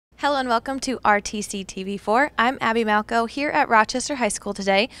Hello and welcome to RTC TV4. I'm Abby Malco here at Rochester High School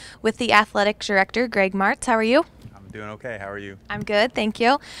today with the athletic director, Greg Martz. How are you? I'm doing okay. How are you? I'm good, thank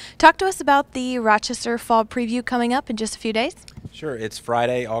you. Talk to us about the Rochester Fall Preview coming up in just a few days. Sure. It's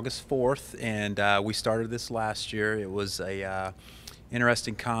Friday, August 4th, and we started this last year. It was a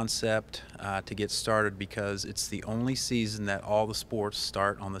interesting concept to get started because it's the only season that all the sports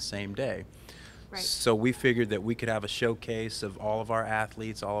start on the same day. Right. So we figured that we could have a showcase of all of our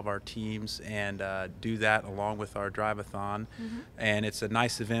athletes, all of our teams, and do that along with our drive-a-thon. And it's a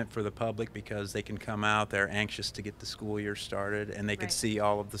nice event for the public because they can come out, they're anxious to get the school year started, and they can see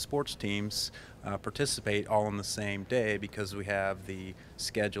all of the sports teams participate all on the same day because we have the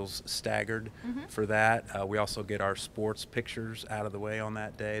schedules staggered for that. We also get our sports pictures out of the way on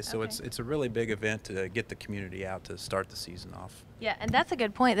that day. So it's a really big event to get the community out to start the season off. Yeah, and that's a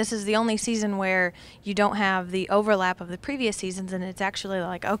good point. This is the only season where you don't have the overlap of the previous seasons, and it's actually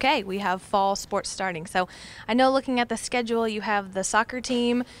like, okay, we have fall sports starting. So I know looking at the schedule, you have the soccer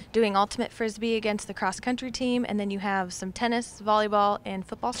team doing ultimate frisbee against the cross-country team, and then you have some tennis, volleyball, and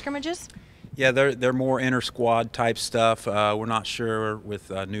football scrimmages. Yeah, they're more inter-squad type stuff. We're not sure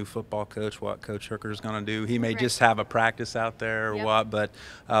with a new football coach what Coach Hooker is going to do. He may just have a practice out there or what, but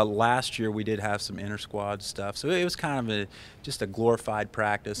last year we did have some inter-squad stuff. So it was kind of just a glorified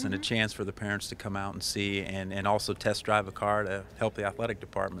practice and a chance for the parents to come out and see and also test drive a car to help the athletic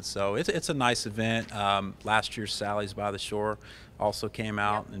department. So it's a nice event. Last year's Sally's by the Shore also came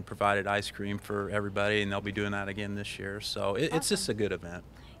out and provided ice cream for everybody, and they'll be doing that again this year. So it's just a good event.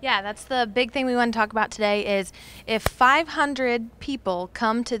 Yeah, that's the big thing we want to talk about today is if 500 people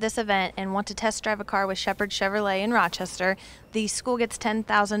come to this event and want to test drive a car with Shepherd Chevrolet in Rochester, the school gets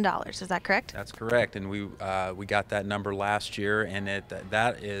 $10,000. Is that correct? That's correct, and we got that number last year, and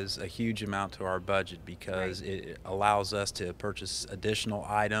that is a huge amount to our budget because it allows us to purchase additional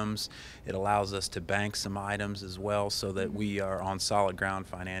items. It allows us to bank some items as well so that we are on solid ground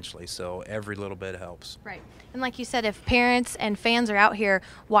financially, so every little bit helps. Right. And like you said, if parents and fans are out here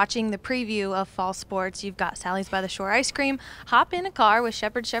watching the preview of fall sports, you've got Sally's by the Shore ice cream, hop in a car with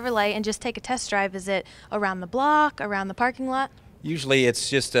Shepherd Chevrolet and just take a test drive. Is it around the block, around the parking lot? Usually it's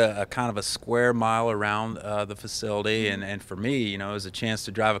just a kind of a square mile around the facility, and for me, you know, it's a chance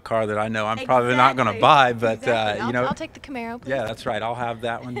to drive a car that I know I'm probably not going to buy, but you know, I'll take the Camaro. Please. Yeah, that's right. I'll have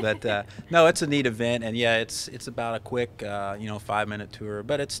that one. But no, it's a neat event, and yeah, it's about a quick 5-minute tour,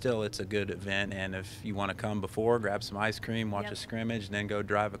 but it's a good event. And if you want to come before, grab some ice cream, watch a scrimmage, and then go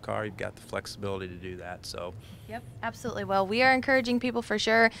drive a car, you've got the flexibility to do that. So. Yep, absolutely. Well, we are encouraging people for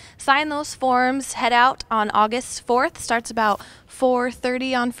sure. Sign those forms. Head out on August 4th. Starts about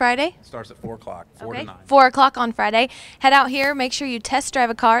 4:30 on Friday. Starts at 4 o'clock, 4 to 9. 4 o'clock on Friday. Head out here. Make sure you test drive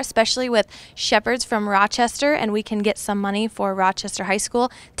a car, especially with Shepherds from Rochester, and we can get some money for Rochester High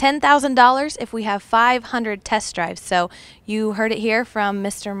School. $10,000 if we have 500 test drives. So you heard it here from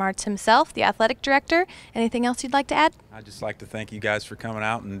Mr. Martz himself, the athletic director. Anything else you'd like to add? I'd just like to thank you guys for coming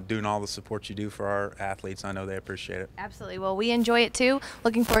out and doing all the support you do for our athletes. I know they appreciate it. Absolutely. Well, we enjoy it too.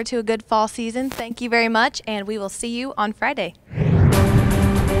 Looking forward to a good fall season. Thank you very much, and we will see you on Friday.